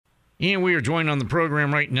And we are joined on the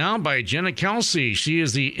program right now by Jenna Kelsey. She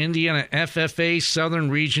is the Indiana FFA Southern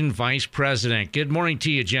Region Vice President. Good morning to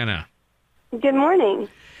you, Jenna. Good morning.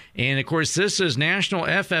 And, of course, this is National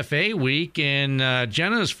FFA Week. And,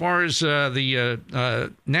 Jenna, as far as the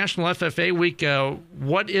National FFA Week,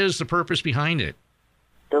 what is the purpose behind it?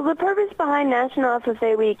 So the purpose behind National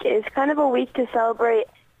FFA Week is kind of a week to celebrate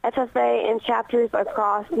FFA and chapters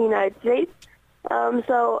across the United States.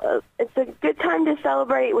 It's a good time to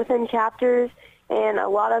celebrate within chapters, and a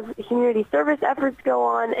lot of community service efforts go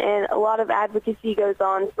on, and a lot of advocacy goes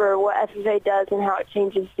on for what FFA does and how it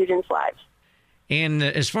changes students' lives. And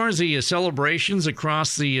as far as the celebrations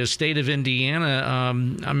across the state of Indiana,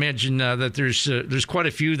 I imagine that there's quite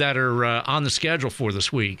a few that are on the schedule for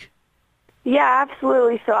this week. Yeah,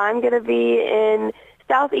 absolutely. So I'm going to be in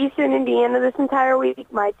southeastern Indiana this entire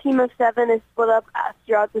week. My team of 7 is split up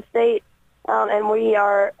throughout the state. And we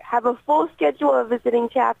have a full schedule of visiting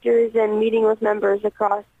chapters and meeting with members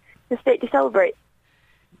across the state to celebrate.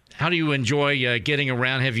 How do you enjoy getting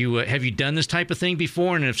around? Have you done this type of thing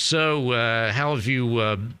before? And if so, how have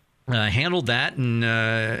you handled that? And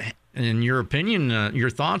in your opinion, your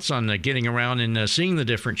thoughts on getting around and seeing the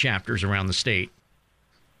different chapters around the state?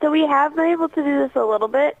 So we have been able to do this a little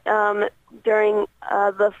bit during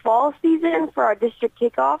the fall season for our district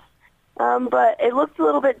kickoffs. But it looked a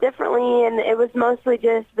little bit differently, and it was mostly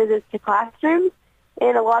just visits to classrooms.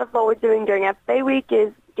 And a lot of what we're doing during FFA Week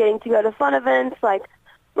is getting to go to fun events like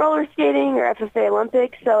roller skating or FFA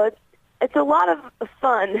Olympics. So it's a lot of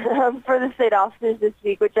fun for the state officers this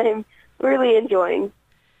week, which I'm really enjoying.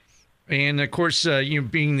 And, of course, you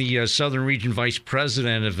being the Southern Region Vice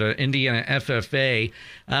President of Indiana FFA,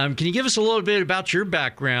 can you give us a little bit about your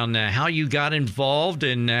background, how you got involved,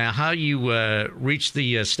 and how you reached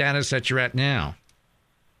the status that you're at now?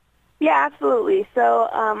 Yeah, absolutely. So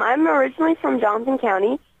I'm originally from Johnson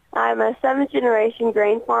County. I'm a 7th-generation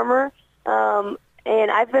grain farmer, and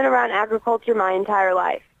I've been around agriculture my entire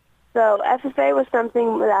life. So FFA was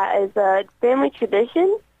something that is a family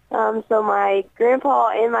tradition. So my grandpa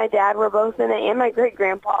and my dad were both in it, and my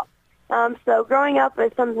great-grandpa. So growing up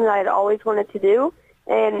is something that I'd always wanted to do,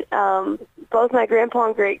 and both my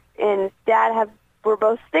grandpa and dad were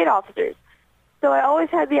both state officers. So I always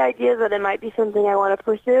had the idea that it might be something I want to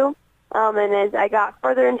pursue. And as I got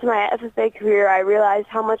further into my FFA career, I realized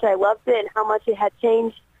how much I loved it and how much it had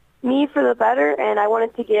changed me for the better, and I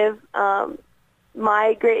wanted to give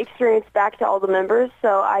my great experience back to all the members.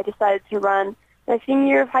 So I decided to run my senior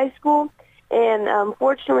year of high school, and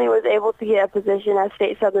fortunately was able to get a position as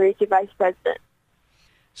State Southern Region Vice President.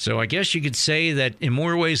 So I guess you could say that in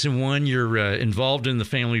more ways than one, you're involved in the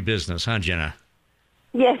family business, huh, Jenna?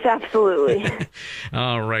 Yes, absolutely.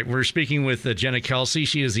 All right. We're speaking with Jenna Kelsey.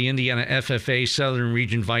 She is the Indiana FFA Southern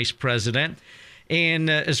Region Vice President. And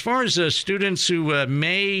as far as students who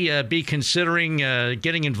may be considering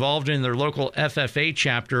getting involved in their local FFA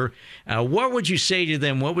chapter, what would you say to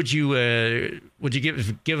them? What would you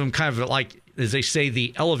give them kind of like, as they say,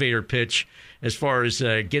 the elevator pitch as far as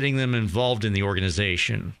getting them involved in the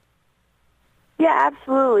organization? Yeah,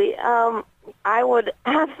 absolutely. I would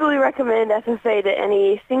absolutely recommend FFA to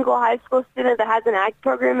any single high school student that has an ag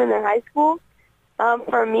program in their high school.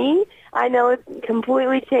 For me, I know it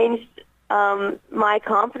completely changed my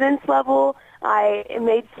confidence level. I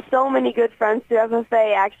made so many good friends through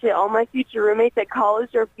FFA. Actually, all my future roommates at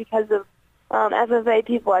college are because of FFA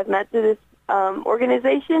people I've met through this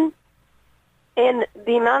organization. And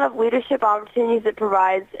the amount of leadership opportunities it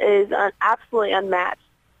provides is absolutely unmatched.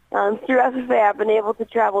 Through FFA, I've been able to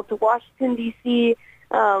travel to Washington, D.C.,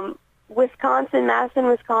 Wisconsin, Madison,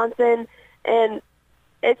 Wisconsin, and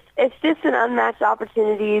it's just an unmatched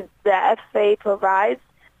opportunity that FFA provides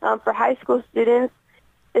for high school students,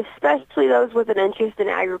 especially those with an interest in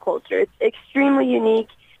agriculture. It's extremely unique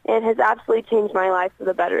and has absolutely changed my life for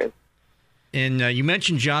the better. And you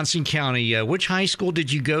mentioned Johnson County. Which high school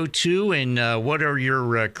did you go to, and what are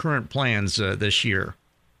your current plans this year?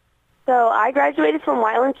 So I graduated from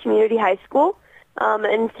Whiteland Community High School,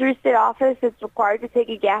 and through state office, it's required to take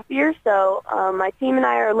a gap year. So my team and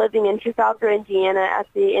I are living in Trafalgar, Indiana, at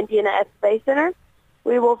the Indiana FFA Center.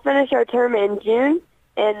 We will finish our term in June,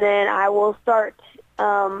 and then I will start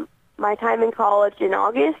my time in college in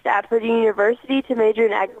August at Purdue University to major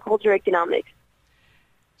in agriculture economics.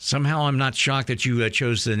 Somehow I'm not shocked that you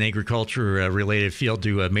chose an agriculture-related field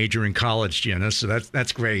to major in college, Jenna, so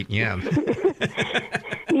that's great, yeah.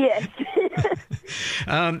 Yes.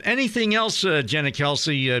 Anything else, Jenna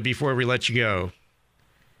Kelsey, before we let you go?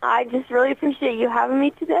 I just really appreciate you having me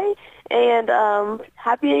today, and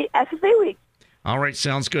happy FFA Week. All right,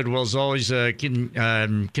 sounds good. Well, as always,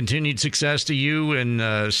 continued success to you,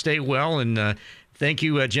 and stay well. And thank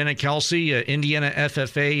you, Jenna Kelsey, Indiana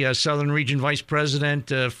FFA Southern Region Vice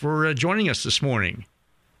President, for joining us this morning.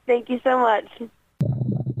 Thank you so much.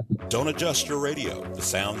 Don't adjust your radio. The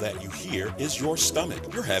sound that you hear is your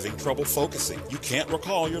stomach. You're having trouble focusing. You can't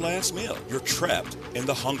recall your last meal. You're trapped in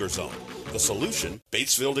the hunger zone. The solution,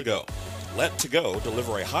 Batesville To Go. Let To Go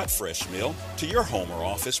deliver a hot, fresh meal to your home or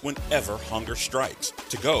office whenever hunger strikes.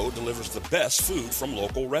 To Go delivers the best food from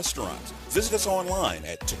local restaurants. Visit us online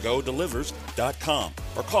at togodelivers.com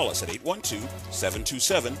or call us at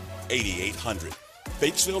 812-727-8800.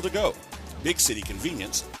 Batesville To Go. Big city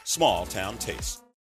convenience, small town taste.